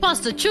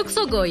Pastor Chuks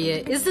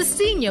Ogoye is the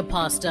senior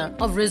pastor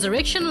of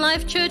Resurrection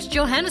Life Church,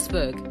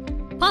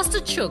 Johannesburg. Pastor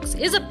Chuks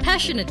is a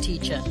passionate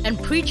teacher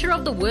and preacher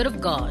of the Word of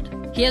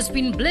God. He has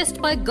been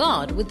blessed by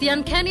God with the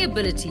uncanny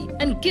ability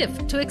and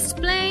gift to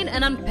explain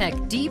and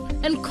unpack deep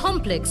and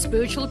complex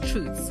spiritual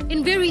truths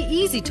in very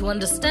easy to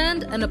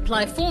understand and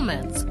apply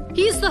formats.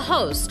 He is the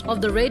host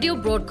of the radio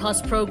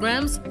broadcast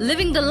programs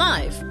Living the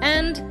Life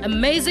and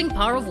Amazing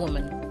Power of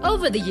Woman.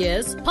 Over the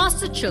years,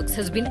 Pastor Chuks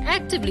has been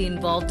actively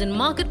involved in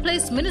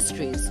marketplace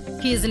ministries.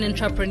 He is an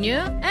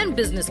entrepreneur and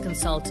business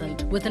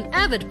consultant with an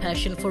avid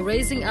passion for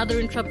raising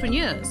other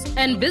entrepreneurs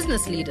and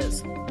business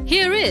leaders.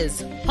 Here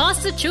is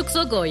Pastor Chuks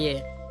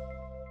Ogoye.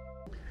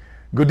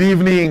 Good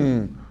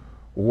evening.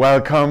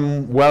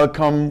 Welcome,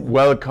 welcome,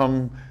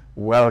 welcome,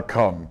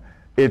 welcome.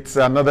 It's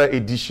another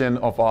edition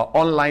of our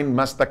online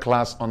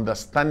masterclass,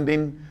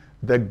 Understanding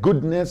the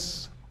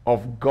Goodness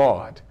of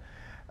God.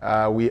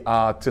 We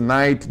are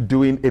tonight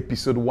doing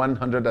episode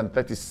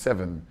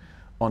 137,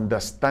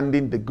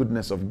 Understanding the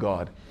Goodness of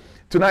God.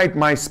 Tonight,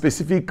 my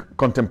specific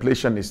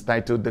contemplation is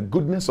titled, The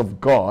Goodness of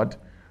God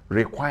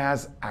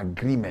Requires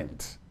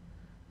Agreement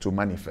to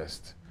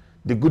Manifest.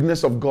 The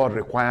goodness of God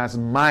requires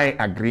my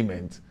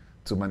agreement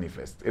to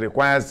manifest. It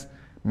requires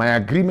my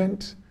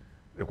agreement,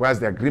 requires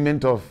the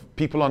agreement of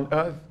people on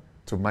earth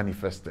to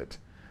manifest it.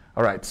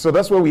 All right, so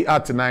that's where we are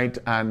tonight,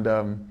 and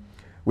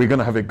we're going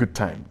to have a good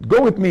time.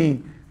 Go with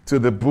me to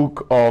the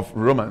book of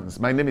Romans.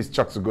 My name is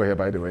Chuks Ogoye,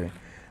 by the way.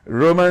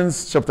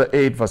 Romans chapter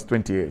 8, verse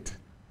 28.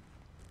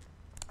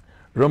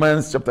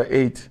 Romans chapter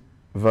 8,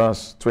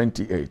 verse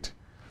 28.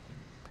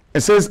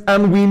 It says,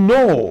 and we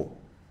know,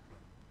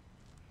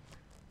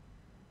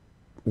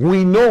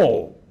 we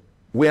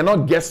are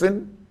not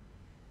guessing,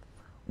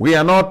 we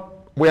are not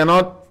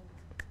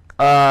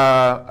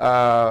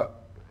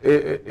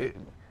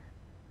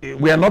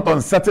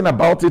uncertain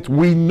about it.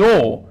 We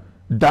know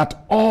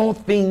that all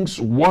things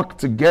work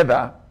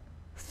together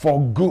for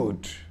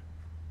good.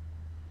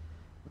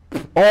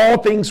 All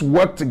things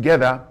work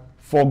together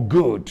for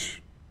good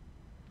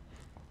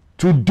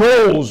to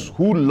those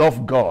who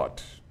love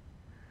God,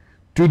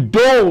 to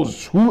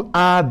those who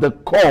are the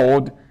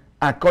called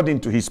according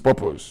to his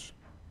purpose.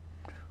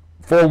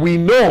 For we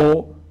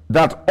know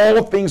that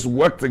all things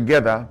work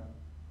together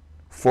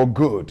for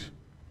good.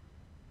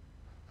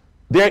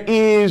 There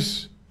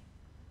is,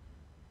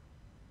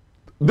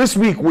 this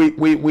week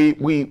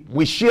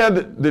we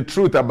shared the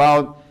truth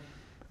about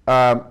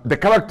the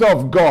character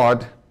of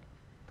God,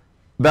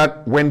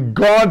 that when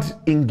God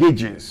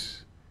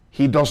engages,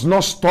 he does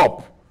not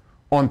stop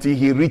until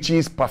he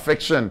reaches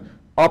perfection,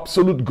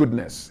 absolute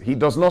goodness. He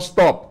does not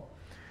stop.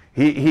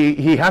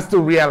 He has to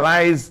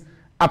realize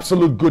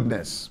absolute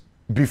goodness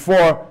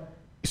before.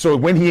 So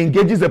when he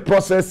engages a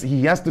process,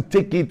 he has to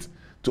take it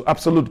to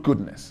absolute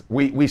goodness.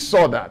 We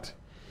saw that,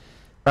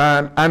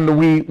 and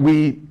we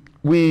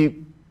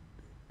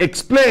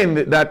explained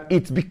that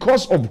it's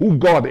because of who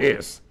God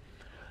is.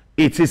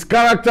 It's his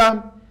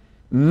character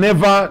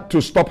never to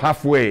stop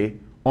halfway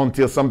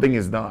until something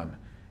is done.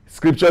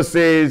 Scripture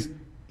says,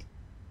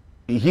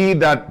 he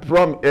that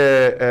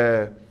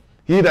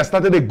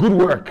started a good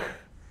work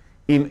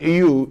in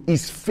you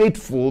is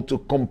faithful to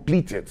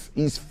complete it.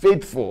 He's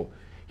faithful.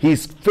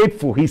 He's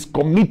faithful. He's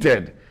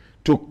committed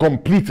to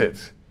complete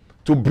it,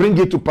 to bring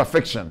it to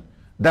perfection.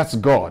 That's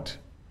God.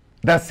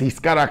 That's his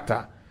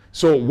character.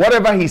 So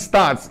whatever he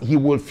starts, he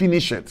will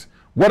finish it.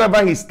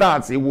 Whatever he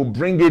starts, he will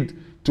bring it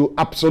to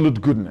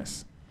absolute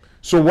goodness.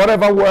 So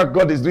whatever work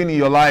God is doing in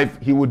your life,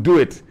 he will do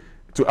it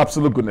to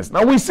absolute goodness.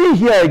 Now we see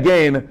here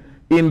again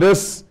in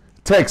this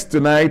text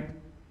tonight,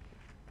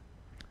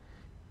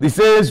 it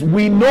says,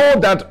 we know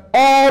that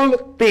all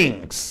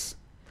things,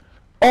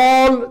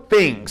 God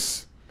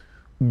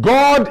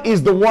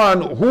is the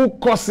one who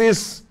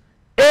causes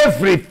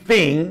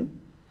everything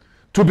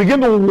to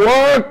begin to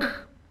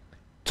work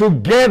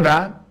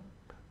together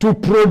to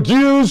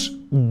produce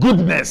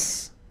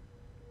goodness.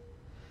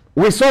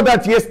 We saw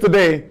that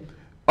yesterday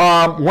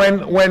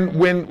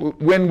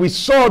when we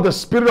saw the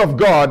Spirit of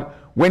God,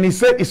 when he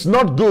said it's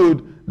not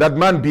good that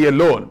man be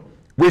alone.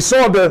 We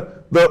saw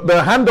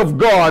the hand of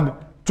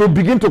God to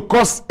begin to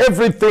cause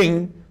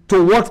everything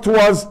to work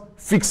towards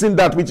fixing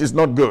that which is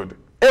not good.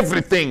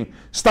 Everything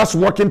starts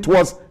working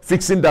towards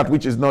fixing that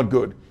which is not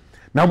good.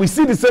 Now we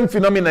see the same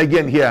phenomenon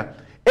again here.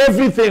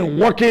 Everything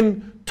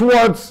working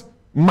towards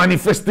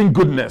manifesting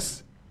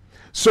goodness.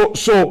 So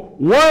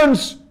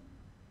once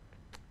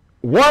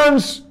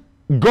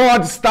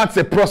God starts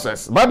a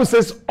process, the Bible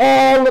says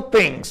all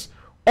things,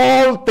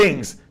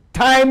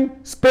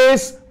 time,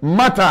 space,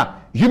 matter,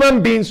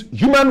 human beings,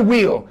 human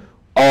will,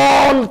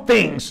 all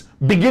things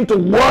begin to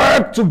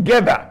work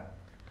together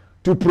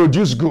to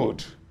produce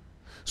good.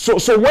 So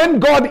when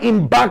God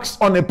embarks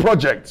on a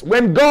project,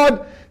 when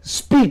God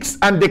speaks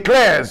and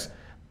declares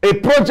a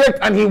project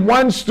and he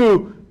wants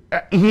to,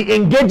 he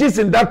engages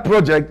in that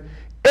project,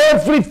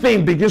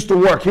 everything begins to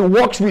work. He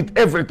works with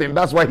everything.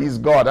 That's why he's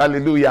God.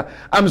 Hallelujah.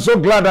 I'm so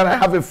glad that I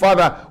have a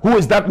father who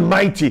is that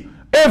mighty.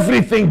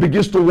 Everything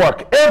begins to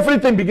work.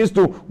 Everything begins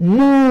to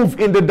move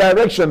in the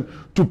direction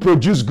to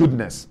produce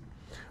goodness.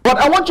 But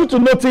I want you to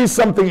notice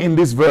something in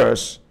this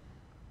verse.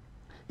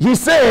 He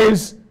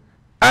says,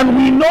 and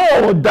we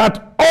know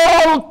that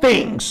all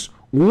things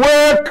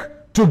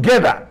work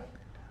together.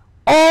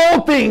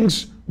 All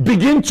things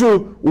begin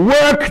to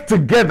work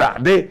together.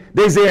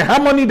 There's a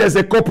harmony, there's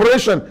a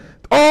cooperation.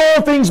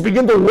 All things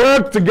begin to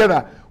work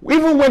together.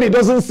 Even when it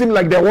doesn't seem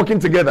like they're working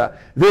together.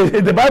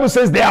 The Bible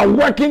says they are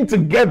working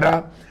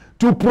together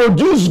to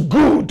produce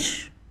good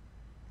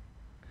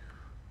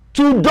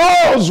to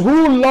those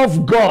who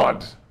love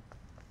God.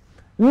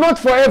 Not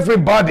for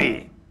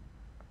everybody.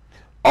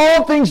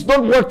 All things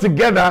don't work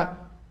together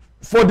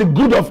for the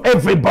good of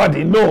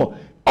everybody. No.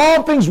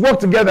 All things work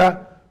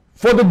together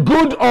for the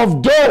good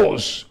of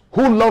those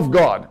who love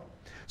God.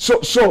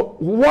 So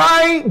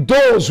why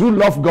those who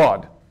love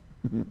God?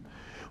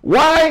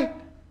 Why?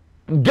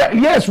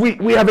 Yes,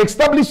 we have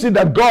established it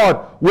that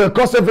God will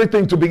cause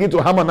everything to begin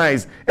to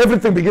harmonize.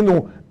 Everything begin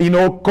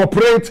to,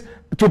 cooperate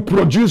to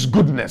produce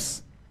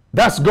goodness.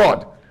 That's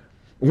God.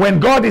 When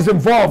God is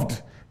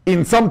involved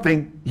in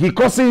something, he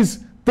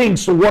causes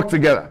things to work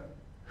together.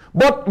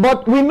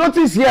 But we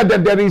notice here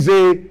that there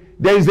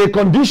is a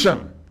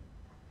condition.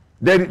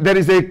 There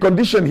is a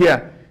condition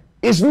here.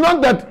 It's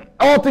not that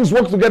all things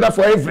work together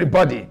for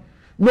everybody.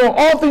 No,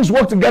 all things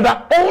work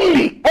together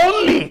only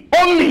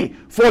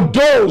for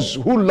those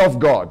who love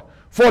God.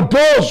 For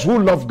those who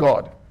love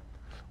God.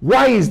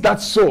 Why is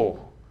that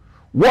so?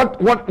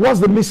 What's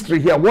the mystery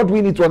here? What do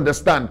we need to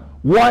understand?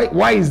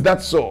 Why is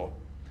that so?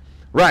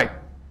 Right.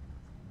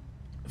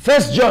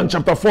 1 John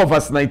chapter 4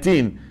 verse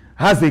 19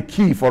 has a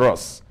key for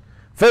us.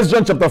 1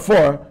 John chapter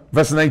 4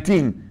 verse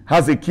 19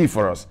 has a key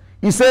for us.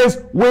 He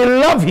says, we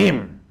love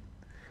him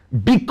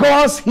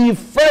because he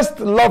first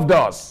loved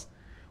us.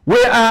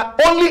 We are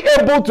only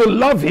able to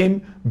love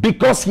him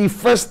because he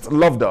first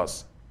loved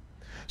us.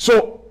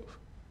 So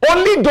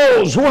only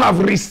those who have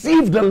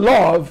received the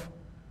love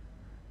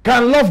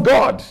can love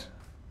God.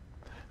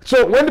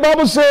 So when the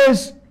Bible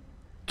says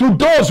to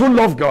those who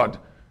love God,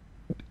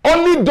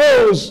 only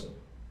those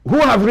who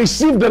have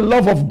received the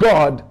love of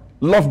God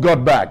love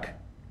God back.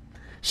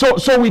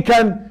 So we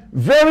can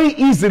very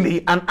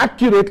easily and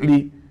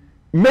accurately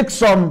make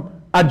some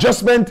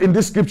adjustment in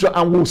this scripture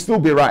and we'll still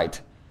be right.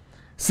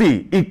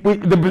 See,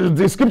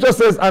 the scripture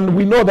says, and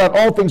we know that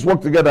all things work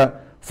together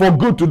for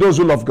good to those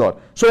who love God.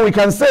 So we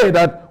can say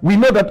that we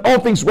know that all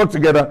things work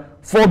together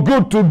for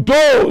good to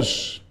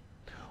those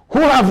who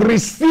have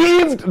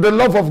received the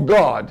love of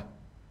God,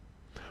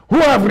 who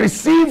have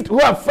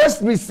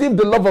first received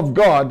the love of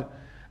God,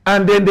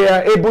 and then they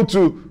are able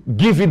to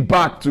give it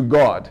back to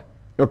God.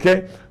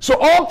 Okay? So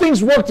all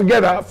things work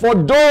together for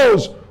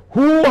those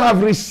who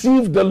have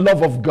received the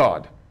love of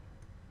God.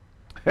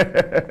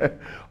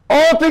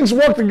 All things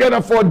work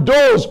together for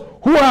those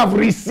who have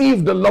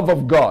received the love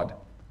of God.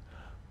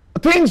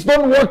 Things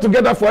don't work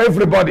together for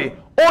everybody.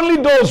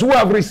 Only those who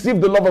have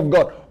received the love of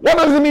God. What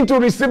does it mean to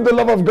receive the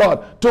love of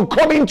God? To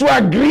come into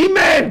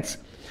agreement.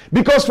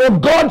 Because for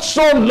God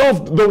so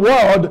loved the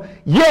world,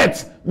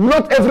 yet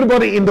not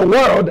everybody in the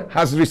world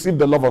has received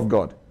the love of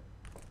God.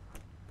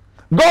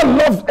 God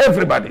loves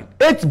everybody.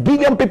 8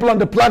 billion people on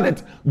the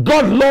planet.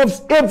 God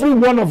loves every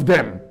one of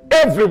them.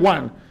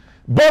 Everyone.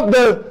 Both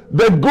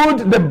the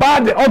good, the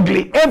bad, the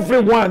ugly,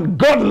 everyone.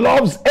 God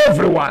loves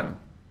everyone.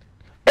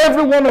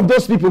 Every one of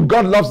those people,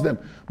 God loves them.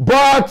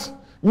 But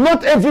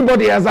not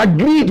everybody has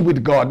agreed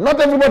with God. Not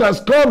everybody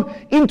has come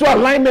into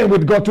alignment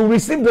with God to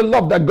receive the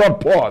love that God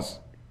pours.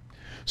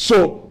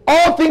 So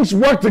all things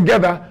work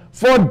together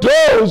for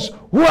those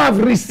who have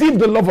received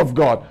the love of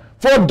God.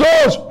 For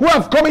those who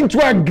have come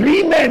into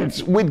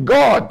agreement with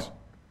God.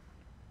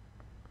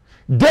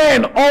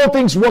 Then all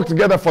things work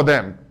together for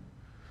them.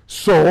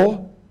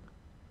 So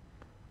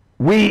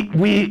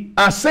we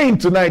are saying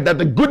tonight that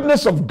the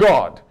goodness of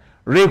God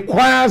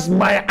requires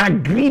my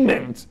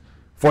agreement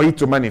for it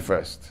to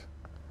manifest.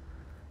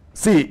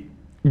 See,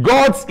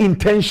 God's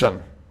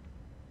intention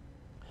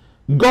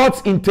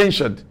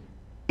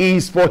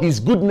is for his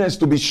goodness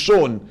to be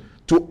shown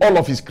to all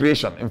of his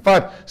creation. In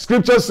fact,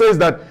 scripture says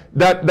that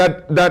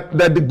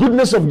the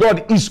goodness of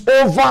God is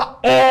over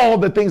all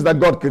the things that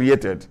God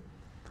created.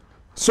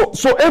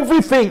 So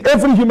everything,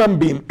 every human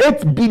being,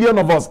 8 billion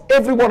of us,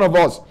 every one of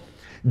us,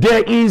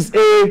 there is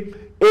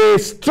a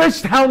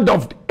stretched hand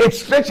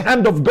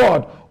of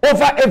God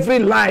over every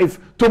life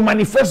to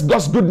manifest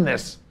God's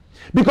goodness.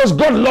 Because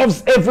God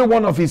loves every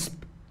one of his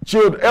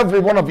children, every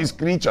one of his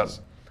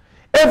creatures.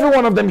 Every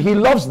one of them, he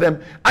loves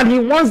them and he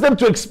wants them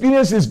to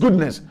experience his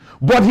goodness.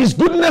 But his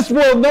goodness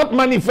will not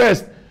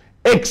manifest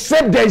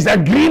except there is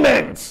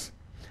agreement.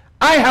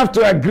 I have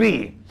to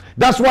agree.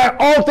 That's why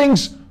all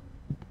things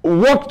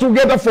work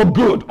together for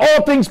good.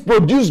 All things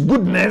produce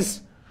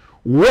goodness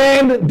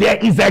when there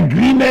is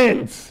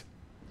agreement.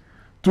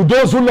 To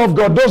those who love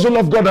God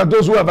are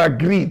those who have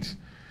agreed.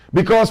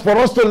 Because for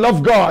us to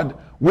love God,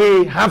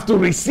 we have to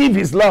receive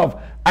his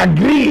love,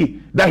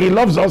 agree that he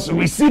loves us,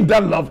 receive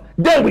that love,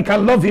 then we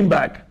can love him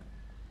back.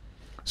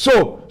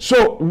 So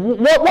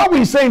what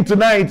we're saying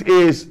tonight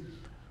is,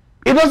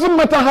 it doesn't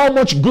matter how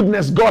much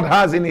goodness God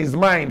has in his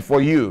mind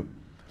for you.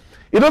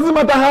 It doesn't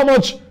matter how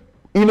much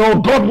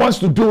God wants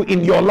to do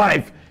in your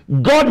life,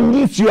 God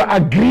needs your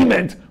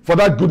agreement for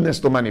that goodness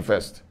to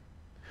manifest.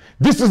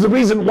 This is the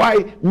reason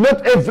why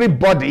not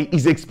everybody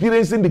is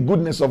experiencing the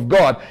goodness of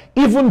God,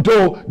 even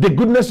though the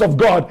goodness of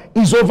God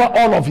is over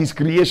all of his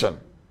creation.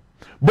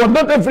 But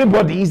not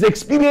everybody is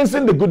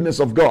experiencing the goodness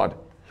of God.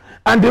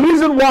 And the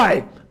reason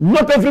why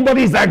not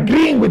everybody is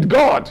agreeing with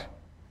God,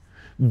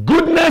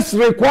 goodness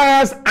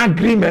requires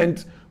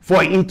agreement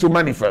for it to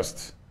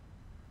manifest.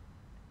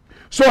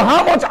 So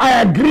how much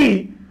I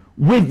agree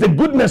with the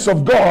goodness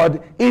of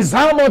God is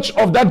how much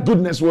of that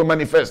goodness will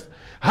manifest.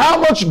 How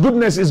much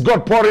goodness is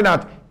God pouring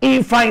out?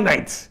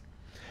 Infinite.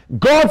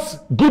 God's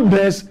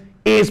goodness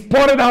is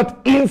pouring out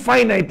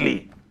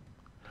infinitely,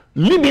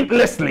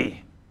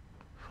 limitlessly,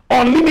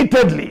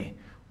 unlimitedly,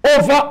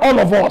 over all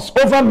of us,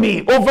 over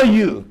me, over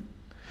you.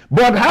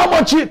 But how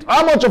much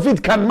of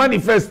it can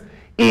manifest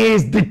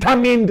is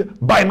determined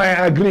by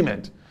my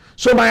agreement.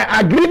 So my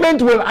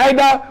agreement will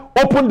either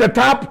open the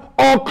tap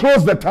or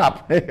close the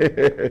tap.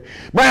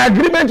 My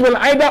agreement will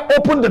either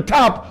open the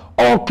tap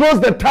or close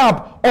the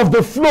tap of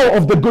the flow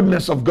of the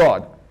goodness of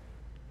God.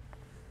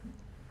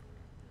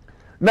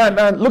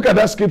 Now look at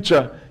that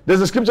scripture.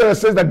 There's a scripture that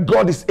says that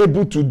God is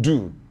able to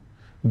do.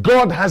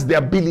 God has the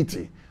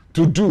ability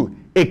to do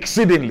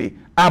exceedingly,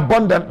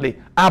 abundantly,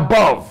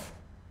 above.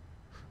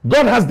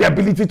 God has the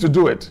ability to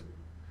do it.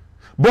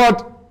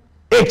 But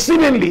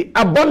exceedingly,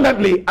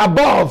 abundantly,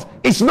 above,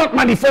 it's not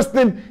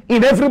manifesting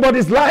in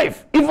everybody's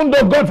life, even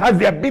though God has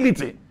the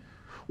ability.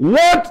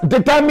 What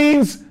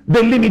determines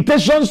the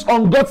limitations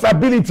on God's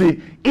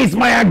ability is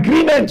my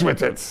agreement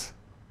with it.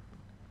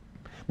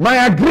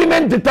 My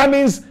agreement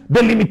determines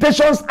the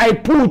limitations I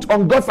put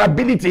on God's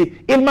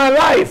ability in my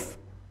life.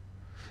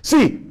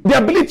 See, the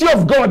ability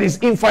of God is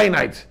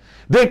infinite.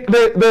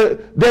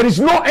 There is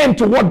no end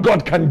to what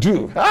God can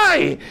do.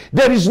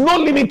 There is no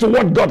limit to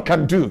what God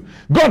can do.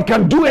 God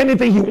can do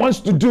anything he wants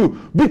to do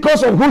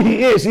because of who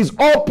he is. He's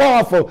all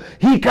powerful.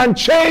 He can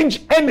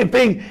change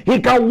anything.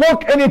 He can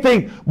work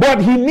anything.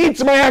 But he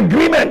needs my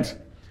agreement.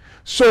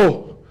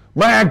 So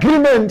my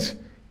agreement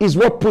is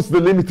what puts the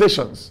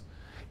limitations.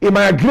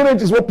 My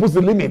agreement is what puts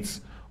the limits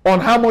on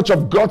how much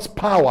of God's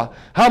power,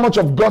 how much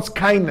of God's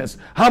kindness,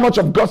 how much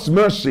of God's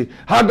mercy,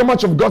 how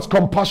much of God's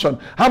compassion,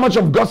 how much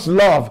of God's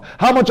love,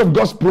 how much of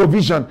God's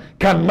provision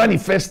can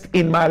manifest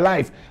in my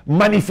life.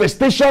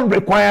 Manifestation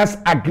requires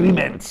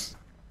agreement.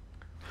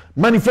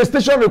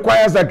 Manifestation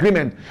requires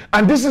agreement.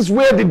 And this is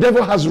where the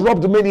devil has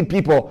robbed many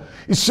people.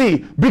 You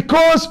see,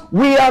 because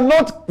we are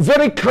not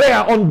very clear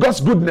on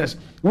God's goodness,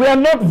 we are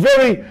not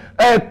very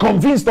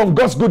convinced of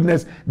God's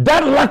goodness.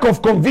 That lack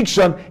of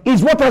conviction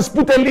is what has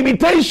put a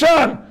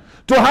limitation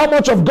to how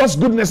much of God's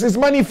goodness is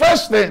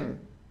manifesting.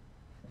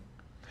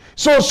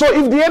 So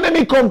if the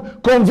enemy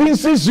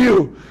convinces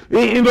you,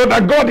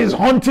 that God is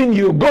hunting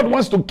you, God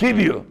wants to kill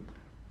you,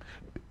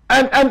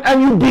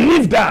 and you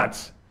believe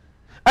that,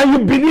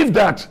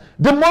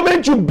 the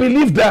moment you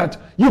believe that,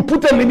 you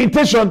put a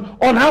limitation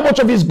on how much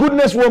of his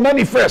goodness will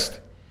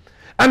manifest.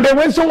 And then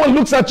when someone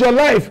looks at your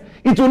life,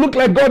 it will look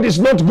like God is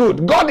not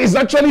good. God is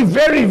actually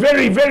very,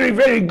 very, very,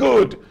 very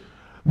good.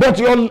 But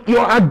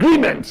your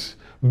agreement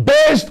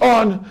based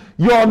on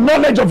your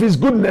knowledge of his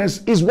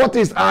goodness is what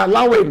is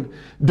allowing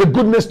the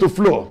goodness to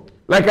flow.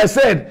 Like I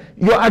said,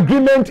 your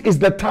agreement is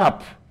the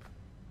tap.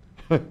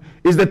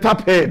 Is the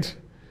tap head.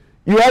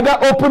 You either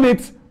open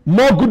it,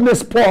 more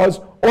goodness pours,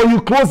 or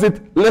you close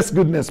it, less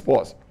goodness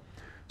pours.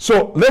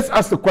 So let's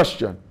ask the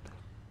question.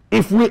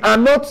 If we are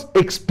not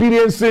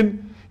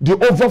experiencing the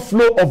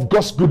overflow of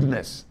God's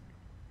goodness,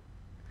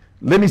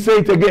 let me say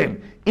it again.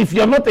 If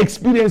you're not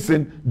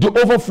experiencing the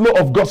overflow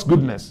of God's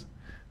goodness,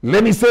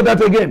 let me say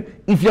that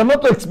again. If you're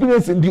not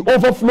experiencing the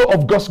overflow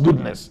of God's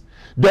goodness,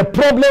 the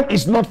problem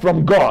is not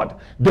from God.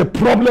 The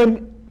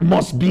problem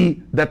must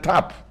be the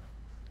tap.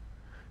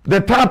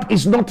 The tap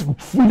is not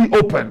fully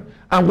open.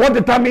 And what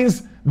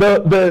determines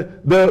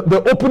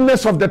the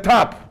openness of the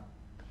tap?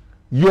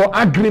 Your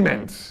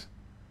agreement.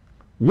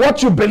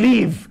 What you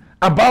believe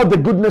about the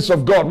goodness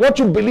of God, what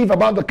you believe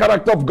about the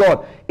character of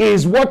God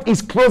is what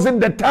is closing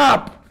the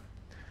tap.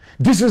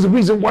 This is the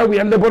reason why we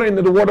are laboring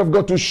in the word of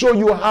God, to show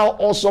you how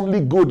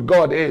awesomely good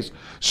God is,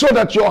 so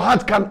that your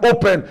heart can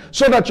open,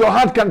 so that your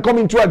heart can come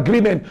into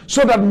agreement,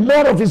 so that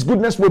more of his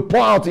goodness will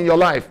pour out in your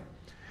life.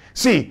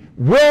 See,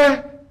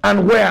 where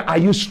are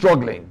you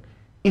struggling?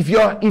 If you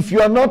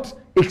are not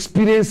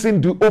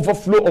experiencing the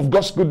overflow of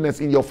God's goodness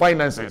in your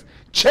finances,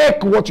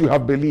 check what you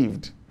have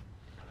believed.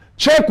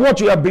 Check what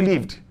you have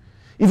believed.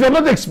 If you're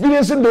not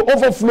experiencing the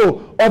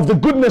overflow of the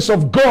goodness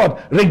of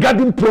God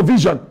regarding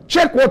provision,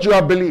 check what you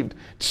have believed.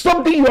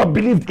 Something you have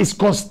believed is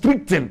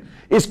constricting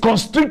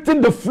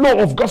the flow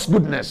of God's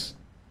goodness.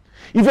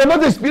 If you're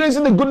not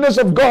experiencing the goodness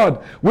of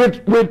God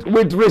with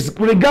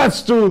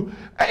regards to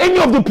any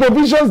of the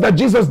provisions that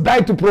Jesus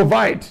died to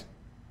provide,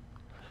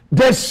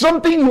 there's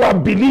something you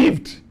have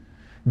believed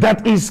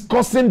that is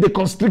causing the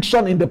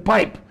constriction in the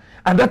pipe.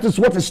 And that is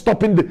what is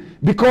stopping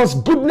because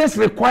goodness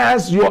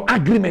requires your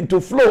agreement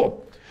to flow.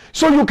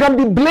 So you can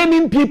be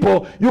blaming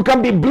people, you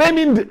can be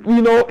blaming,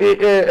 your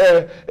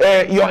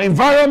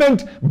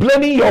environment,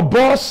 blaming your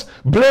boss,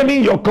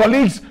 blaming your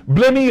colleagues,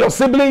 blaming your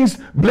siblings,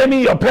 blaming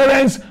your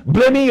parents,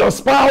 blaming your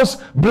spouse,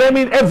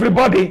 blaming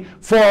everybody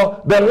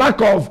for the lack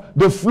of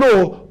the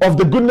flow of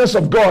the goodness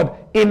of God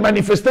in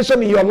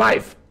manifestation in your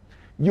life.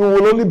 You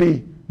will only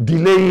be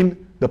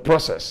delaying the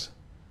process,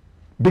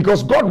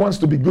 because God wants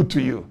to be good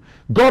to you.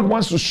 God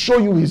wants to show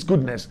you his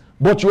goodness,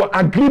 but your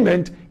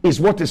agreement is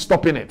what is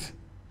stopping it.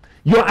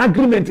 Your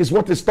agreement is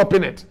what is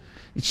stopping it.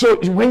 So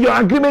when your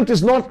agreement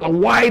is not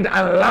wide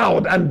and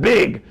loud and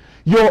big,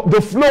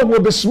 the flow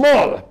will be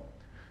small.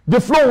 The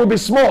flow will be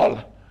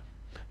small.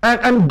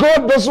 And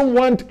God doesn't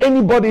want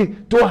anybody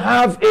to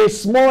have a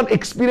small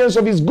experience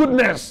of his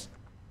goodness.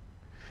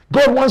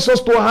 God wants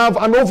us to have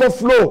an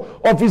overflow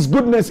of his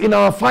goodness in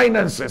our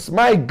finances.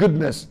 My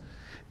goodness.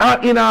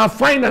 In our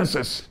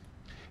finances.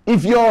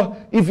 If your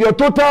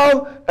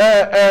total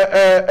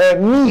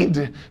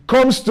need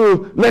comes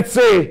to, let's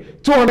say,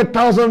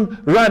 200,000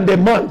 rand a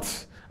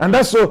month, and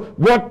that's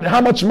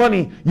how much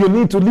money you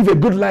need to live a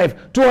good life,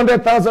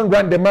 200,000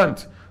 rand a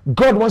month,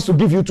 God wants to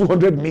give you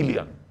 200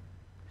 million.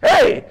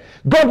 Hey,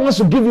 God wants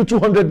to give you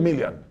 200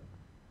 million.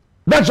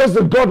 That's just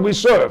the God we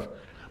serve.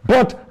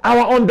 But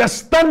our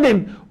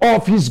understanding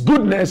of his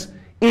goodness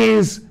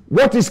is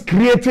what is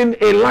creating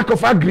a lack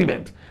of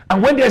agreement.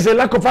 And when there's a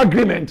lack of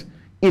agreement,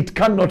 it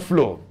cannot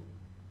flow.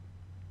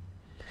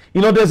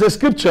 There's a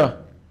scripture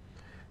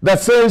that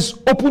says,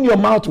 open your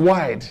mouth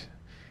wide.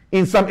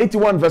 In Psalm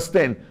 81 verse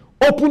 10,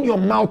 open your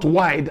mouth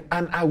wide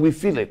and I will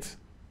fill it.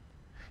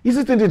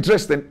 Isn't it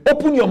interesting?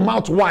 Open your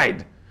mouth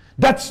wide.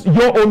 That's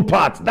your own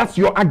part. That's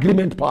your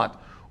agreement part.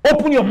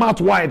 Open your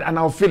mouth wide and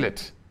I'll fill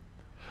it.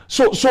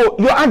 So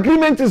your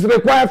agreement is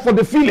required for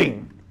the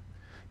filling.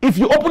 If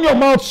you open your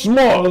mouth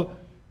small,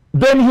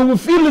 then you will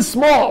fill it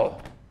small.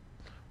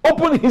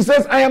 He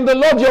says, I am the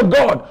Lord your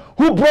God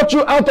who brought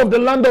you out of the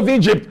land of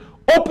Egypt.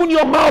 Open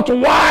your mouth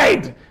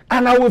wide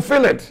and I will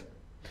fill it.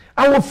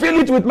 I will fill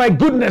it with my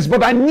goodness,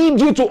 but I need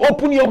you to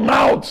open your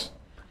mouth.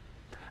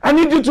 I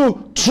need you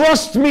to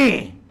trust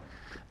me.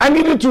 I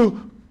need you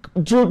to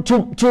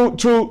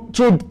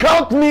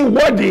count me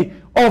worthy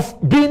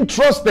of being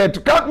trusted,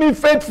 to count me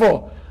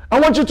faithful. I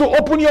want you to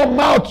open your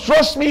mouth.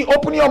 Trust me,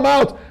 open your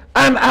mouth,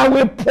 and I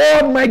will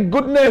pour my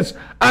goodness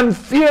and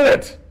fill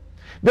it.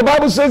 The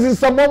Bible says in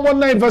Psalm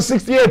 119 verse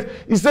 68,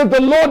 it says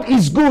the Lord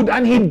is good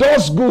and he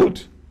does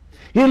good.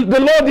 The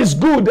Lord is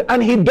good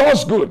and he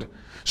does good.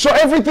 So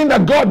everything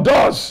that God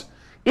does,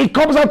 it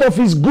comes out of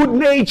his good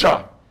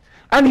nature.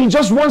 And he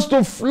just wants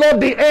to flood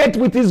the earth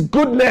with his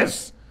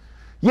goodness.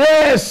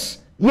 Yes,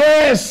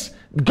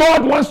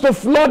 God wants to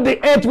flood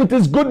the earth with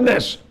his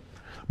goodness.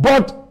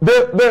 But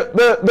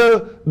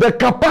the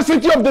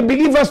capacity of the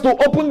believers to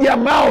open their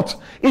mouth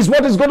is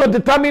what is going to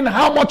determine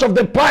how much of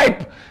the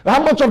pipe,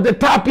 how much of the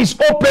tap is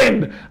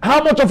opened,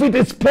 how much of it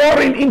is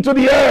pouring into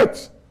the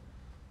earth.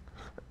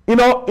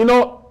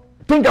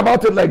 Think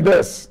about it like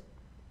this.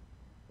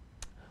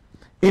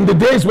 In the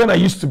days when I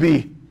used to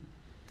be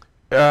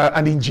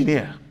an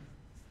engineer,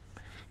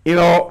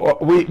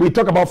 we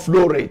talk about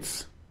flow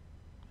rates.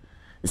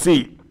 You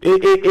see,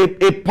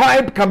 a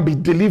pipe can be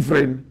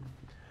delivering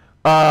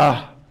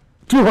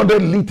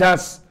 200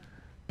 liters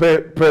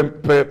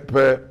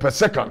per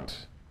second.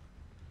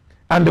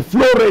 And the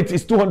flow rate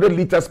is 200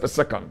 liters per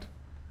second.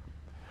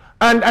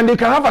 And they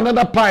can have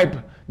another pipe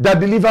that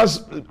delivers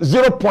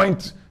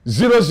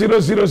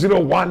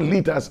 0.00001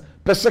 liters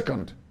per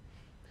second.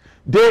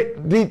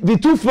 The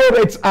two flow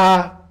rates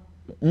are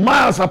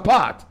miles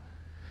apart.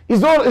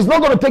 It's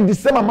not going to take the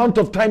same amount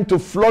of time to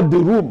flood the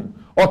room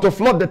or to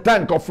flood the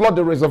tank or flood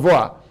the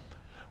reservoir.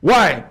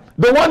 Why?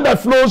 The one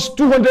that flows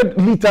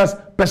 200 liters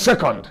per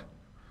second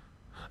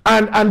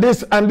and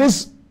this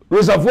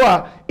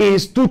reservoir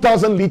is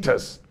 2,000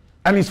 liters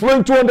and it's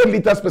flowing 200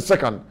 liters per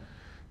second.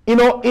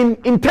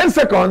 In 10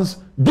 seconds,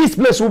 this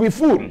place will be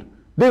full.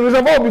 The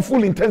reservoir will be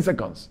full in 10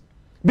 seconds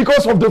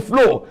because of the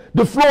flow.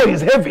 The flow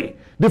is heavy.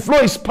 The flow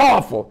is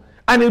powerful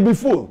and it'll be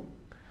full.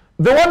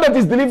 The one that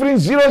is delivering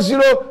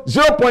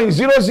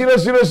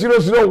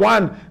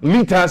 0.00001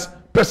 liters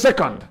per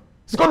second,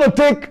 it's going to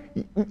take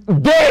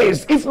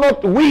days, if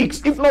not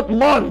weeks, if not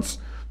months,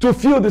 to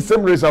fill the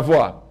same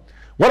reservoir.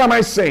 What am I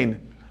saying?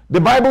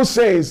 The Bible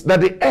says that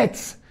the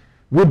earth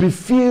will be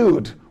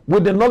filled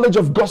with the knowledge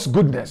of God's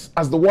goodness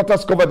as the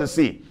waters cover the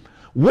sea.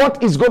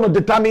 What is going to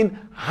determine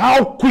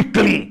how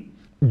quickly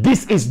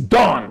this is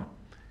done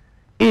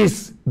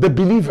is the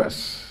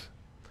believers.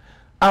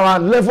 Our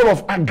level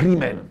of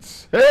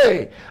agreement.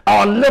 Hey,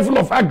 our level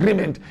of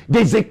agreement.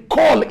 There's a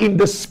call in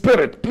the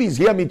spirit. Please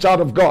hear me,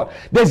 child of God.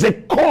 There's a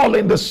call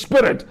in the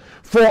spirit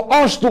for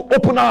us to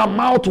open our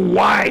mouth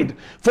wide,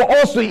 for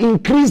us to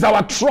increase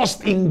our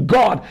trust in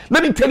God.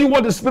 Let me tell you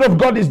what the Spirit of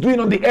God is doing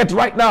on the earth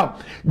right now.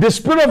 The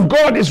Spirit of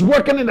God is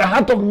working in the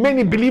heart of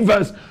many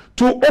believers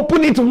to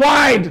open it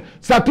wide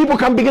so that people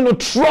can begin to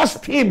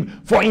trust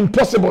him for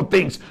impossible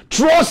things,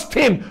 trust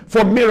him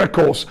for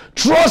miracles,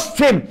 trust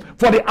him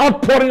for the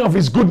outpouring of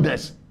his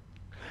goodness.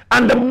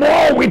 And the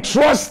more we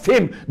trust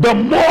him, the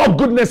more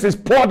goodness is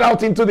poured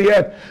out into the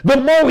earth. The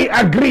more we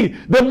agree,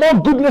 the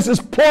more goodness is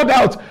poured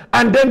out.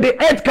 And then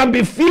the earth can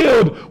be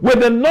filled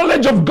with the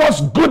knowledge of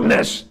God's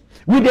goodness,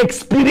 with the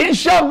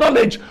experiential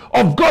knowledge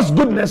of God's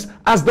goodness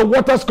as the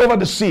waters cover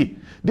the sea.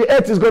 The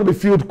earth is going to be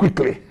filled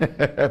quickly.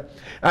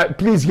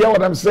 Please hear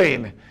what I'm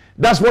saying.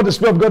 That's what the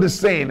Spirit of God is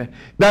saying.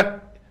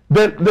 That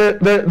the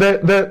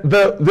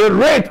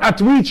rate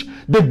at which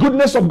the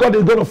goodness of God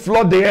is going to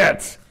flood the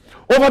earth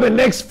over the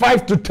next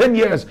 5 to 10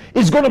 years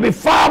is going to be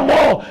far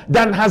more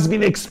than has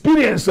been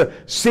experienced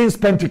since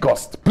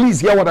Pentecost. Please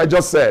hear what I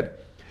just said.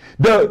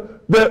 The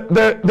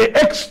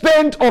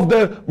extent of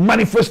the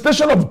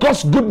manifestation of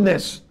God's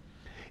goodness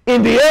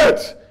in the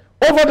earth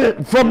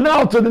from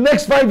now to the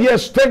next 5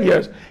 years, 10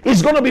 years,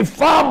 is going to be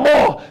far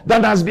more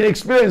than has been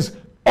experienced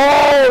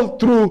all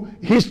through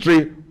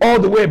history, all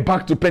the way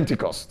back to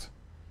Pentecost.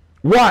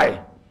 Why?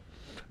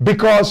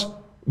 Because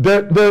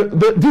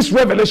this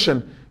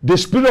revelation, the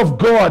Spirit of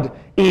God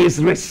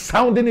is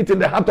resounding it in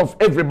the heart of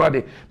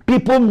everybody.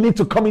 People need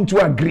to come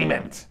into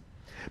agreement.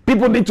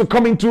 People need to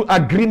come into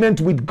agreement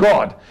with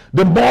God.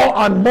 The more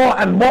and more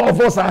and more of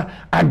us are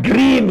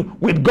agreeing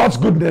with God's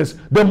goodness,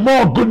 the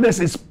more goodness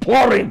is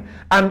pouring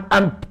and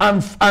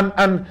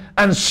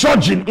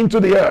surging into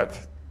the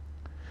earth.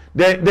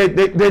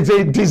 There's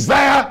a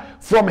desire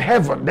from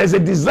heaven. There's a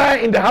desire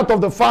in the heart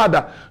of the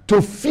Father to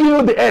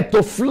fill the earth,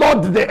 to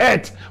flood the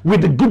earth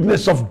with the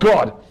goodness of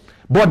God.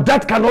 But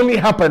that can only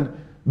happen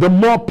the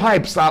more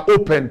pipes are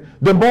open,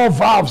 the more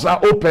valves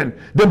are open,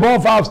 the more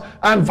valves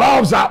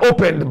are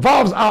open.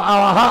 Valves are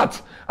our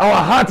heart.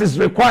 Our heart is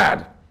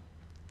required.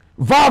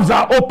 Valves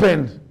are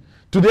open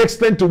to the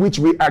extent to which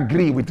we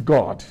agree with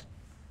God.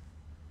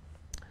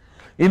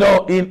 You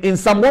know, in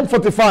Psalm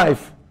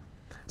 145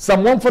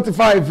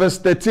 verse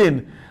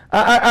 13,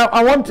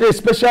 I want a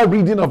special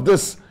reading of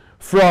this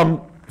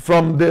from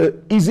the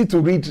easy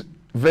to read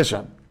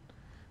version,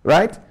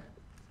 right?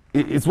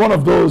 It's one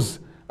of those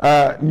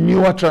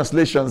newer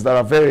translations that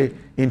are very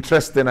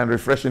interesting and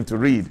refreshing to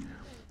read.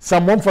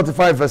 Psalm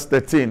 145 verse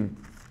 13.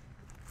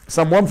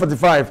 Psalm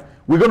 145,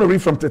 we're going to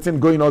read from 13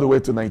 going all the way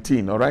to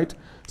 19, all right?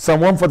 Psalm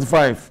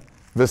 145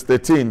 verse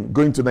 13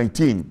 going to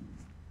 19.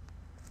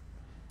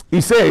 He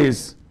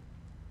says,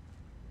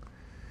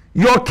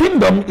 your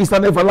kingdom is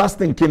an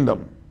everlasting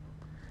kingdom,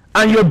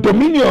 and your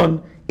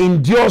dominion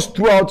endures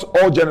throughout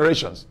all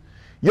generations.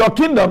 Your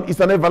kingdom is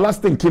an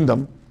everlasting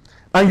kingdom,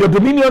 and your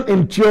dominion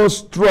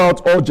endures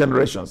throughout all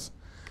generations.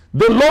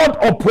 The Lord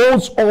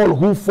upholds all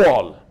who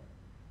fall.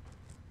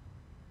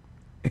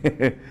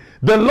 The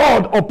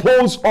Lord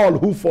upholds all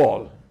who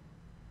fall.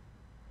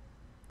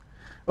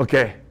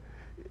 Okay,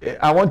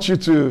 I want you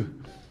to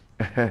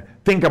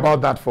think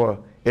about that for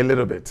a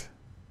little bit.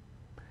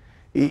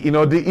 You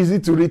know, the easy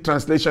to read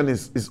translation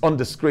is on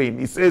the screen.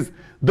 It says,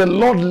 the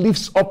Lord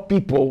lifts up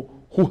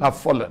people who have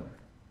fallen.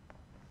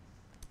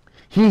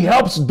 He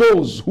helps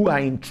those who are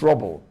in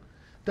trouble.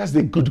 That's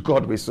the good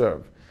God we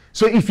serve.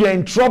 So if you're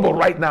in trouble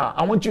right now,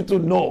 I want you to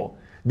know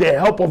the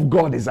help of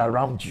God is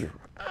around you.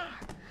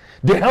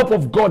 The help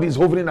of God is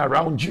hovering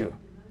around you.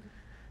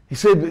 He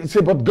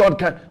said, but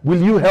God,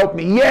 will you help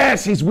me?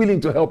 Yes, he's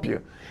willing to help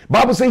you.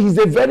 Bible says he's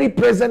a very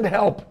present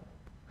help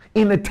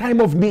in a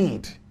time of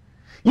need.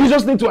 You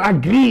just need to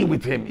agree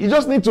with him. You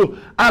just need to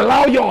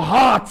allow your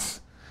heart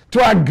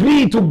to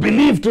agree, to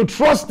believe, to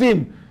trust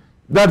him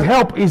that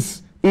help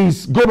is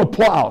going to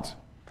pour out.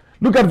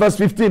 Look at verse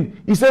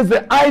 15. He says,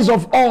 the eyes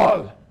of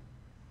all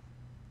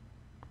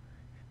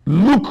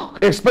look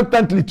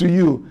expectantly to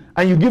you,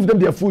 and you give them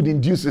their food in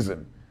due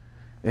season.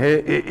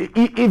 Easy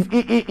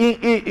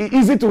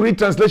to read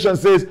translation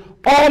says,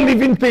 all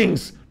living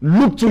things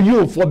look to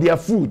you for their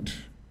food,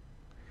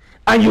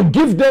 and you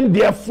give them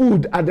their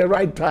food at the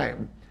right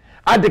time.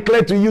 I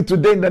declare to you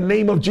today in the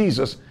name of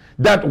Jesus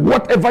that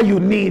whatever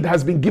you need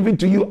has been given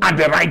to you at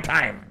the right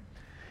time.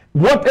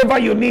 Whatever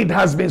you need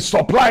has been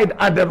supplied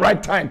at the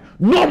right time.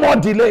 No more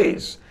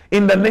delays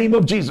in the name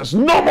of Jesus.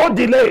 No more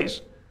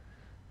delays.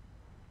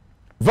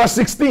 Verse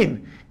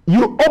 16,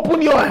 you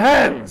open your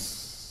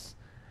hands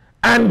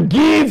and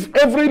give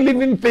every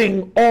living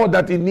thing all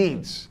that it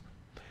needs.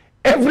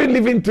 Every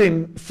living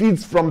thing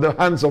feeds from the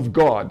hands of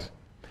God.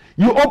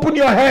 You open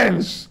your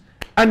hands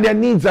and their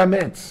needs are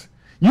met.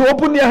 You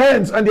open your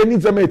hands and their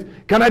needs are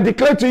met. Can I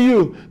declare to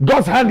you,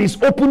 God's hand is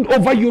opened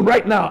over you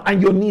right now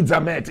and your needs are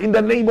met in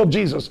the name of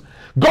Jesus.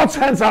 God's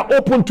hands are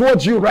open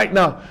towards you right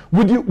now.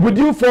 Would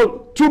you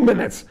for 1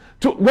 minute,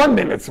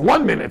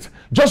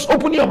 just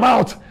open your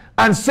mouth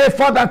and say,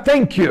 Father,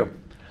 thank you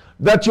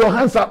that your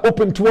hands are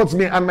open towards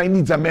me and my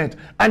needs are met.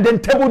 And then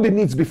table the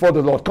needs before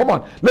the Lord. Come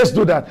on, let's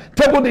do that.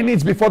 Table the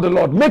needs before the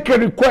Lord. Make a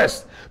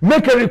request.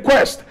 Make a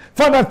request.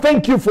 Father,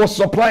 thank you for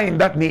supplying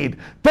that need.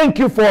 Thank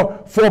you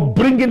for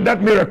bringing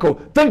that miracle.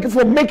 Thank you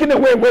for making a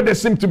way where there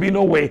seemed to be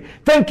no way.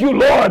 Thank you,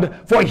 Lord,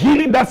 for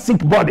healing that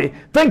sick body.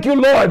 Thank you,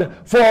 Lord,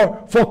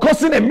 for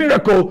causing a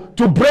miracle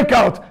to break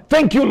out.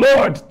 Thank you,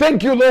 Lord.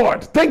 Thank you,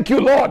 Lord. Thank you,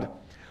 Lord.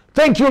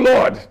 Thank you,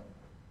 Lord.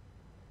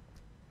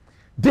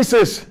 This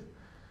is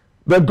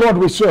the God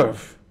we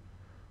serve,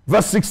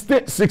 Verse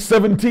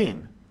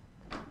 17.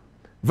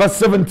 Verse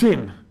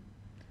 17.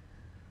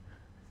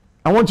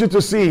 I want you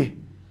to see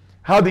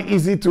how the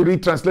easy to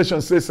read translation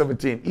says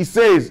 17. It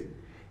says,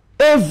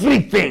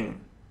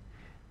 everything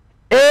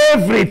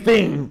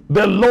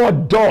the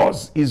Lord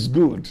does is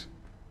good.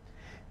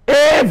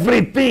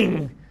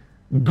 Everything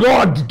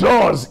God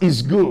does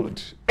is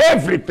good.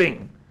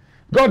 Everything.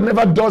 God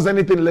never does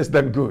anything less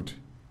than good.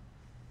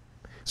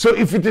 So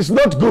if it is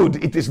not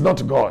good, it is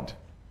not God.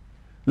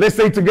 Let's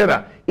say it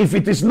together. If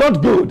it is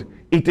not good,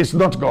 it is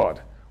not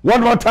God.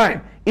 One more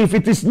time. If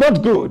it is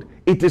not good,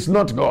 it is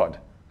not God.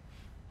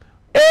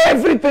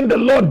 Everything the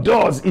Lord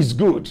does is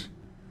good.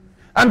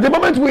 And the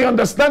moment we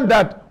understand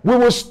that, we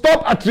will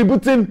stop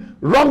attributing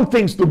wrong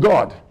things to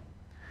God.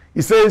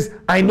 He says,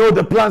 I know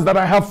the plans that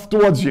I have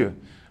towards you.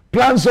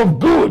 Plans of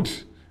good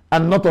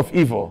and not of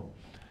evil.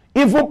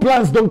 Evil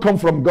plans don't come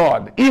from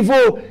God.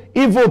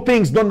 Evil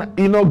things don't,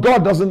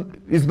 God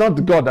doesn't, it's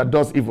not God that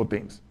does evil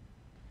things.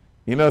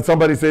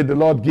 Somebody said the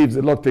Lord gives,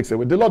 the Lord takes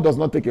away. The Lord does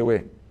not take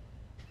away.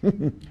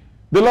 The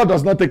Lord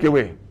does not take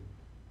away.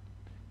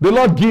 The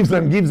Lord gives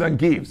and gives and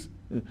gives.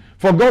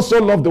 For God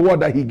so loved the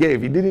world that he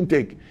gave. He didn't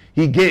take.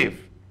 He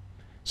gave.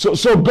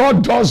 So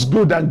God does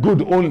good and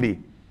good only.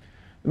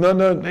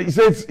 No. He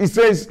says in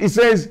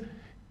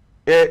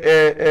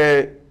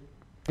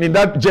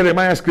that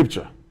Jeremiah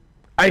scripture,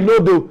 I know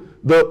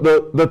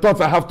the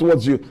thoughts I have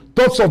towards you,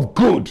 thoughts of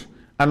good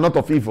and not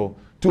of evil,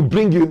 to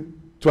bring you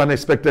to an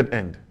expected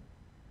end.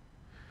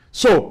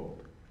 So,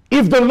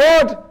 if the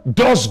Lord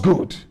does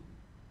good,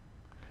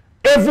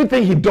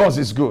 everything he does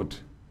is good.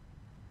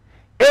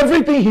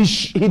 Everything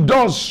he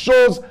does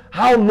shows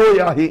how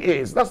loyal he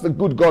is. That's the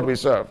good God we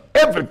serve.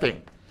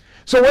 Everything.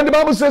 So when the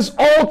Bible says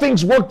all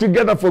things work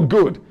together for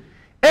good,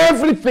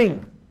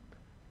 everything,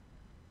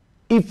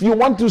 if you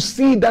want to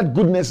see that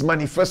goodness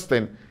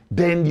manifesting,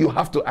 then you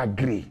have to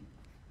agree.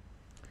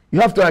 You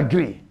have to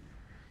agree.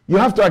 You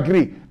have to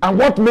agree. And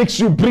what brings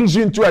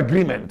you into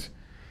agreement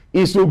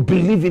is to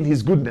believe in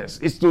his goodness,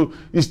 is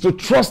to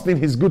trust in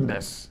his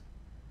goodness.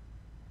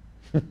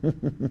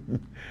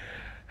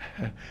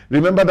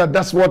 Remember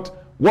that's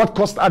what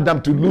caused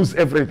Adam to lose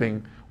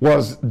everything,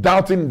 was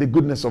doubting the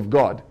goodness of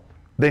God.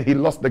 Then he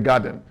lost the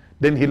garden.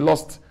 Then he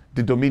lost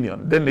the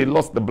dominion. Then he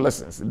lost the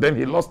blessings. Then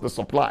he lost the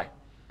supply.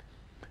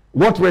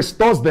 What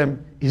restores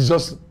them is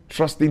just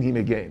trusting him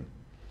again.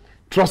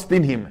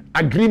 Trusting him.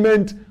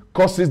 Agreement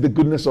causes the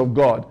goodness of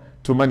God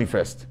to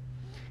manifest.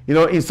 In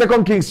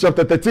 2 Kings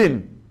chapter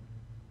 13,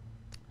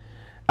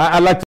 I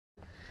like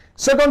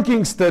 2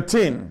 Kings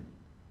 13.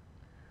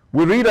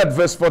 We read at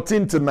verse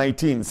 14 to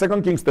 19.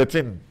 2 Kings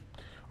 13.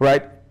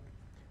 Right?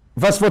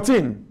 Verse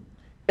 14.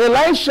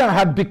 Elisha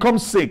had become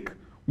sick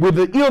with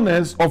the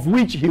illness of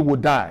which he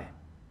would die.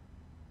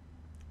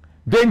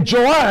 Then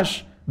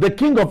Joash, the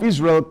king of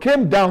Israel,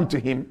 came down to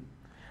him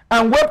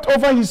and wept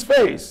over his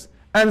face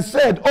and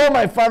said, "Oh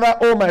my father,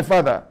 oh my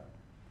father,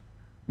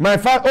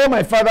 oh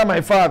my father,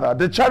 my father,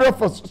 the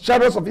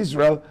chariots of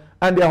Israel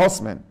and their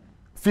horsemen."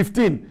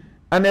 15.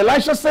 And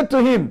Elisha said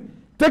to him,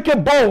 "Take a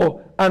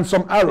bow and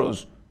some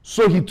arrows."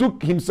 So he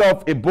took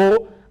himself a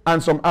bow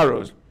and some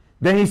arrows.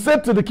 Then he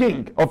said to the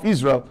king of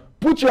Israel,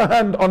 "Put your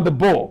hand on the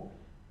bow."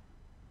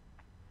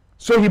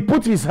 So he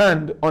put his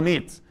hand on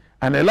it,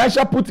 and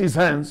Elisha put his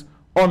hands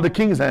on the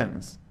king's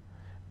hands.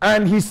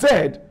 And he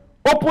said,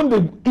 "Open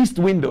the east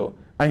window."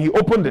 And he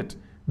opened it.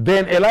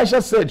 Then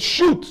Elisha said,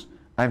 "Shoot."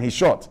 And he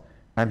shot.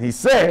 And he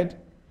said,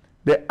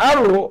 "The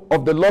arrow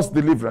of the Lord's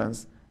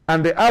deliverance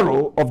and the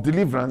arrow of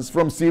deliverance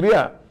from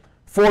Syria.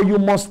 For you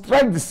must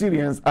strike the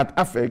Syrians at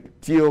Aphek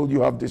till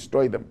you have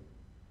destroyed them."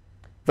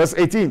 Verse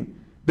 18.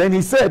 Then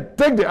he said,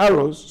 "Take the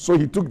arrows." So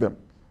he took them.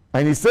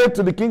 And he said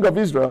to the king of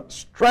Israel,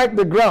 "Strike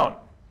the ground."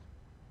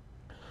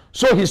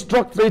 So he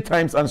struck 3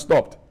 times and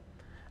stopped.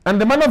 And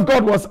the man of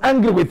God was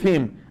angry with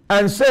him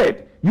and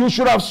said, "You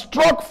should have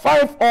struck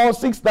 5 or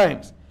 6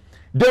 times.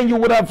 Then you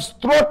would have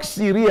struck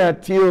Syria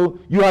till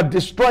you had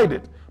destroyed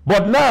it.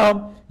 But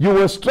now you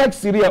will strike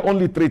Syria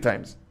only 3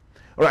 times.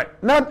 All right.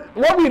 Now,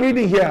 what we're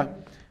reading here,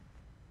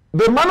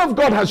 the man of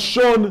God has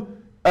shown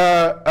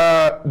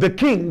the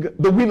king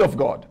the will of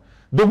God.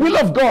 The will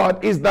of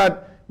God is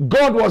that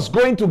God was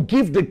going to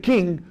give the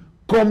king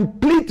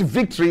complete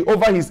victory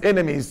over his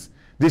enemies,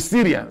 the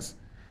Syrians.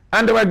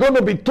 And they were going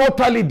to be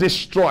totally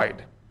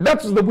destroyed.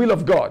 That's the will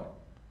of God.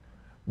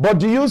 But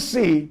do you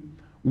see,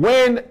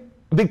 when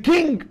the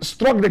king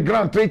struck the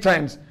ground 3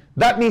 times,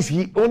 that means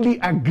he only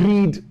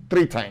agreed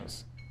 3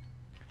 times.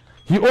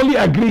 He only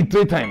agreed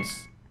 3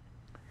 times.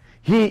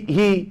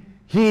 He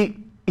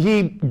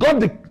got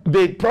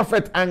the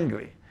prophet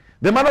angry.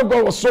 The man of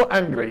God was so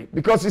angry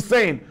because he's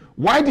saying,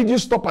 "Why did you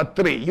stop at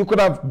 3? You could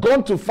have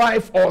gone to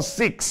 5 or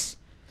 6.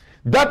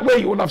 That way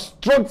you would have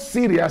struck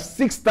Syria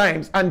 6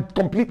 times and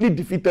completely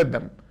defeated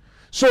them.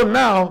 So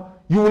now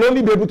you will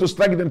only be able to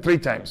strike them 3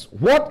 times."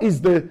 What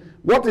is the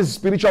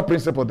spiritual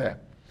principle there?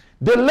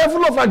 The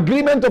level of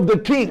agreement of the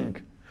king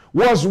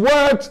was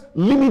what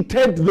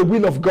limited the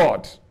will of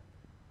God.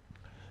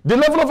 The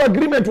level of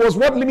agreement was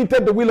what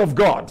limited the will of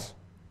God.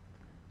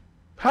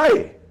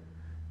 Hi.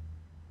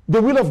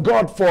 the will of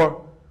God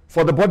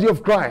for the body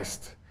of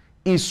Christ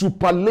is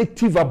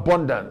superlative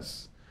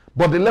abundance,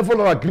 but the level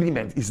of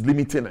agreement is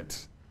limiting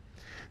it.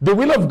 The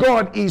will of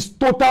God is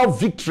total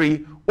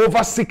victory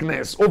over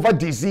sickness, over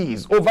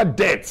disease, over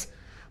death,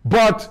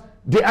 but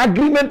the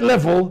agreement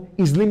level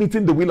is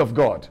limiting the will of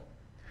God.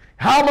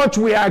 How much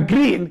we are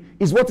agreeing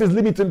is what is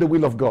limiting the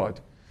will of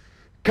God.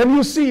 Can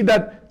you see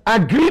that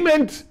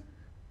agreement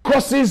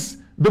causes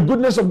the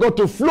goodness of God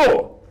to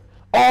flow,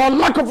 or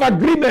lack of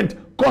agreement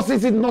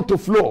causes it not to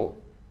flow?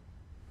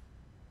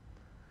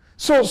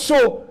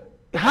 So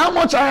how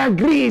much I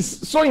agree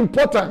is so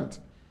important.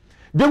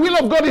 The will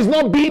of God is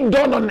not being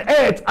done on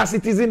earth as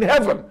it is in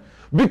heaven,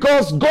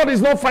 because God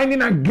is not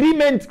finding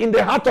agreement in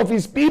the heart of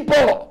his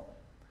people.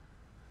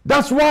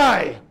 That's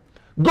why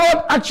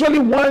God actually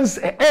wants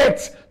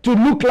earth to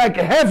look like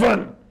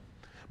heaven.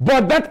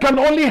 But that can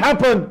only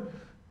happen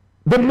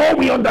the more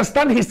we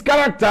understand his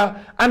character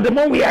and the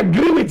more we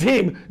agree with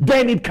him,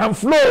 then it can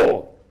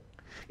flow.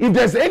 If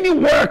there's any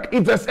work,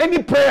 if there's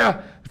any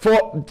prayer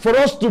for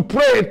us to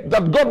pray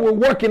that God will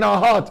work in our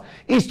heart,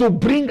 is to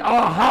bring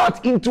our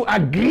heart into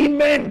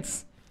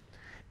agreement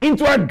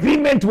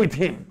with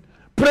him.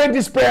 Pray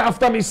this prayer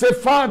after me. Say,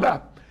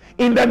 Father,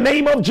 in the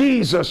name of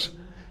Jesus,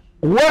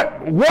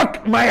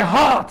 work my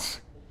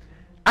heart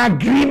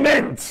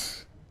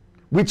agreement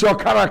with your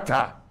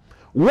character.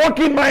 Work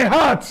in my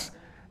heart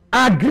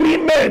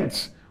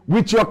agreement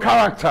with your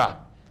character,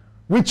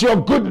 with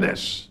your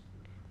goodness.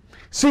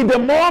 See, the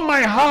more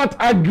my heart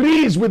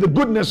agrees with the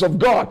goodness of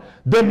God,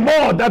 the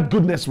more that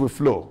goodness will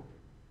flow.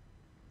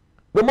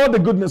 The more the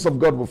goodness of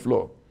God will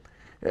flow.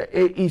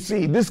 You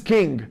see, this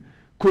king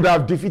could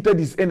have defeated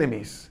his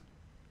enemies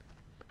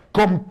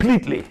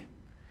completely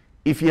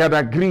if he had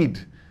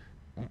agreed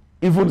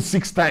even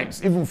 6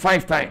 times, even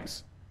 5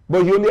 times.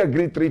 But he only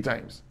agreed 3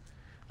 times.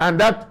 And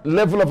that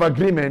level of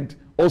agreement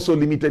also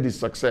limited his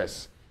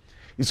success.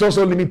 It's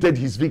also limited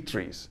his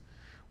victories.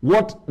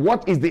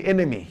 What is the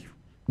enemy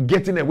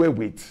getting away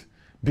with?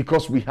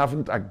 Because we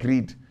haven't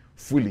agreed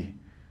fully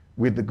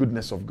with the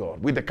goodness of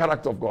God, with the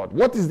character of God.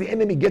 What is the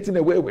enemy getting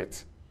away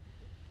with?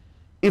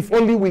 If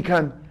only we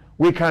can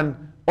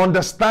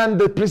understand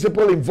the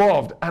principle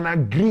involved and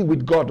agree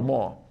with God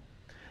more,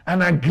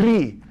 and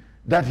agree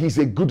that he's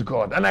a good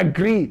God, and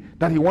agree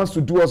that he wants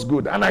to do us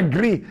good, and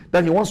agree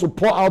that he wants to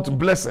pour out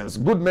blessings,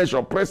 good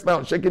measure, pressed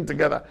down, shaken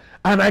together,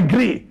 and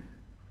agree.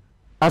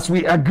 As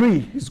we agree,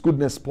 his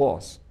goodness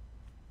pours.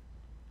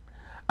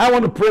 I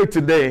want to pray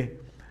today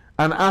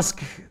and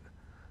ask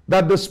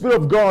that the Spirit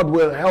of God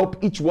will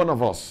help each one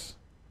of us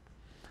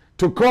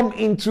to come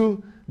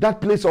into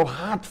that place of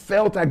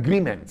heartfelt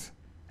agreement,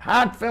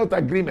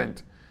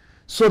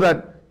 so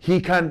that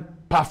he can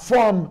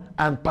perform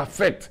and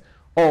perfect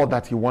all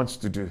that he wants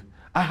to do.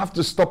 I have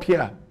to stop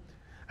here.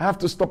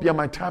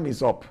 My time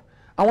is up.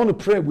 I want to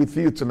pray with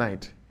you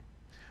tonight.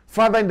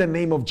 Father, in the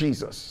name of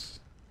Jesus,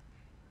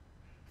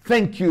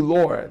 thank you,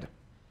 Lord,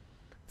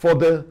 for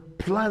the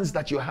plans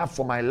that you have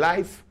for my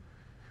life,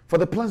 for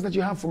the plans that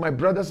you have for my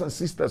brothers and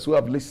sisters who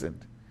have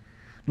listened.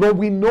 Lord,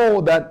 we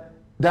know that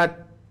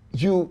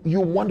you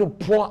want to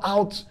pour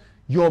out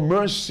your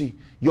mercy,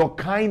 your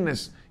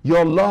kindness,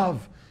 your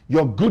love,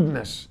 your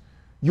goodness.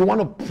 You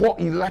want to pour,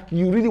 like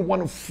you really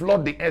want to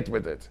flood the earth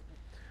with it.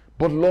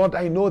 But Lord,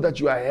 I know that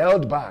you are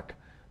held back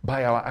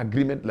by our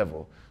agreement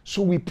level.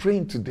 So we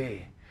pray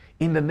today,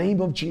 in the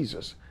name of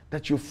Jesus,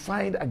 that you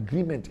find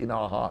agreement in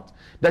our heart,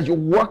 that you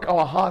work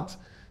our heart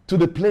to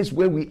the place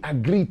where we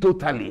agree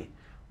totally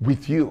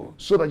with you,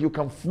 so that you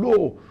can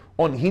flow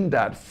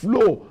unhindered,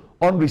 flow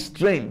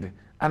unrestrained,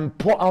 and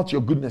pour out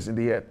your goodness in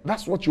the earth.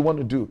 That's what you want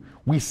to do.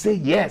 We say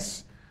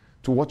yes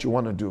to what you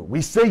want to do.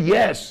 We say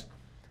yes.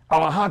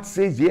 Our heart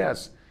says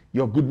yes.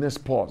 Your goodness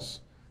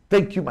pours.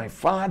 Thank you, my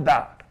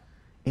Father.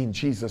 In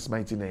Jesus'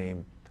 mighty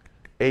name.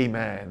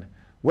 Amen.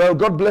 Well,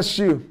 God bless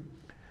you.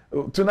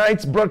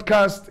 Tonight's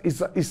broadcast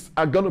is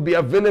going to be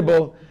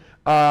available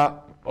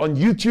on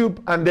YouTube,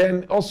 and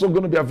then also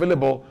going to be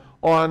available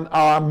on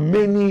our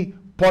many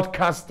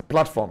podcast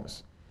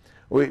platforms.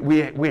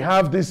 We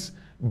have this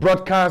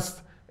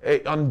broadcast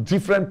on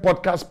different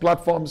podcast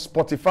platforms: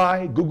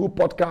 Spotify, Google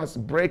Podcasts,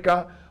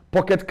 Breaker,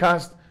 Pocket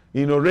Cast,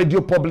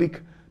 Radio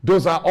Public.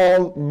 Those are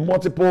all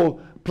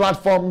multiple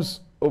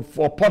platforms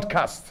for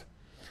podcast.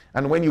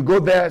 And when you go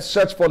there,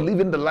 search for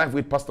Living the Life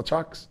with Pastor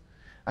Chucks,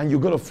 and you're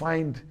going to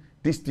find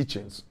these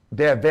teachings.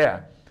 They're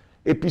there.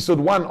 Episode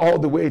 1 all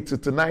the way to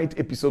tonight,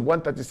 episode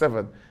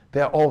 137,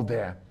 they're all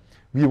there.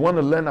 We want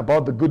to learn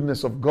about the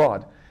goodness of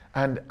God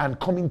and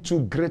come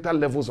into greater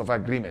levels of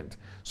agreement,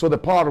 so the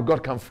power of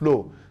God can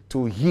flow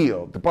to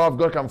heal. The power of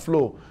God can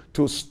flow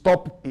to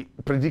stop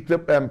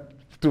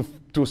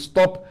to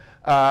stop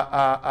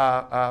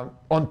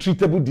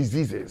untreatable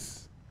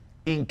diseases,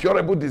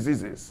 incurable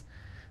diseases,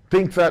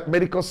 things that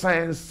medical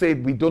science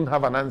said we don't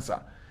have an answer,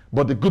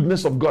 but the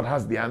goodness of God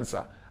has the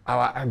answer.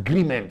 Our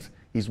agreement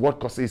is what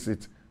causes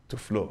it to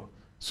flow.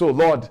 So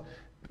Lord,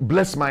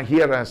 bless my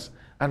hearers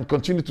and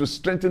continue to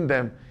strengthen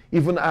them,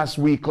 even as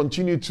we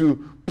continue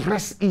to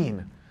press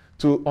in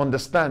to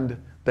understand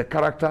the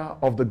character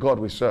of the God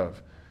we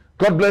serve.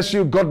 God bless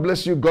you. God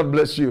bless you. God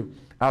bless you.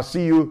 I'll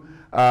see you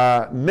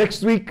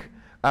next week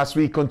as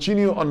we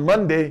continue on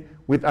Monday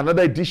with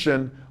another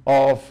edition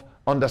of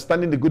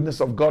Understanding the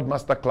Goodness of God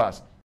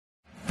Masterclass.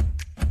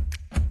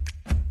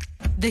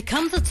 There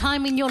comes a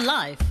time in your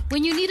life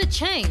when you need a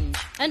change,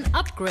 an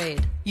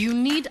upgrade. You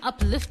need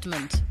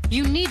upliftment.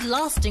 You need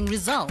lasting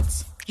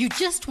results. You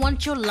just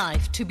want your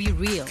life to be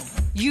real.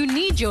 You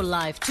need your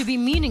life to be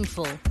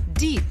meaningful,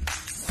 deep,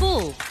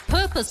 full,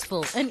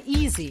 purposeful, and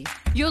easy.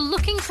 You're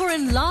looking for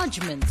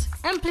enlargement,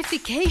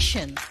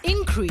 amplification,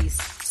 increase,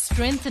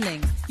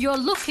 strengthening. You're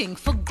looking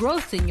for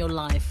growth in your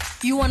life.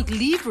 You want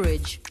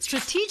leverage,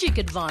 strategic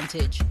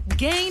advantage,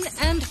 gain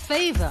and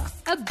favor,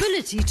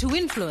 ability to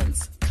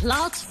influence,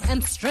 clout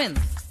and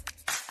strength.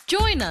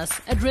 Join us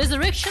at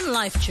Resurrection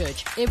Life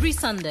Church every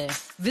Sunday.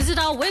 Visit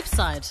our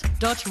website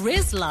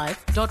 .reslife.org.za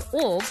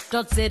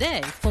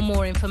for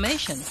more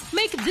information.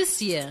 Make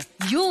this year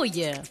your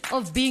year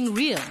of being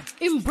real.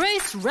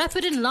 Embrace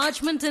rapid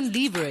enlargement and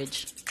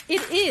leverage.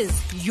 It is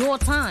your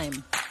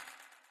time.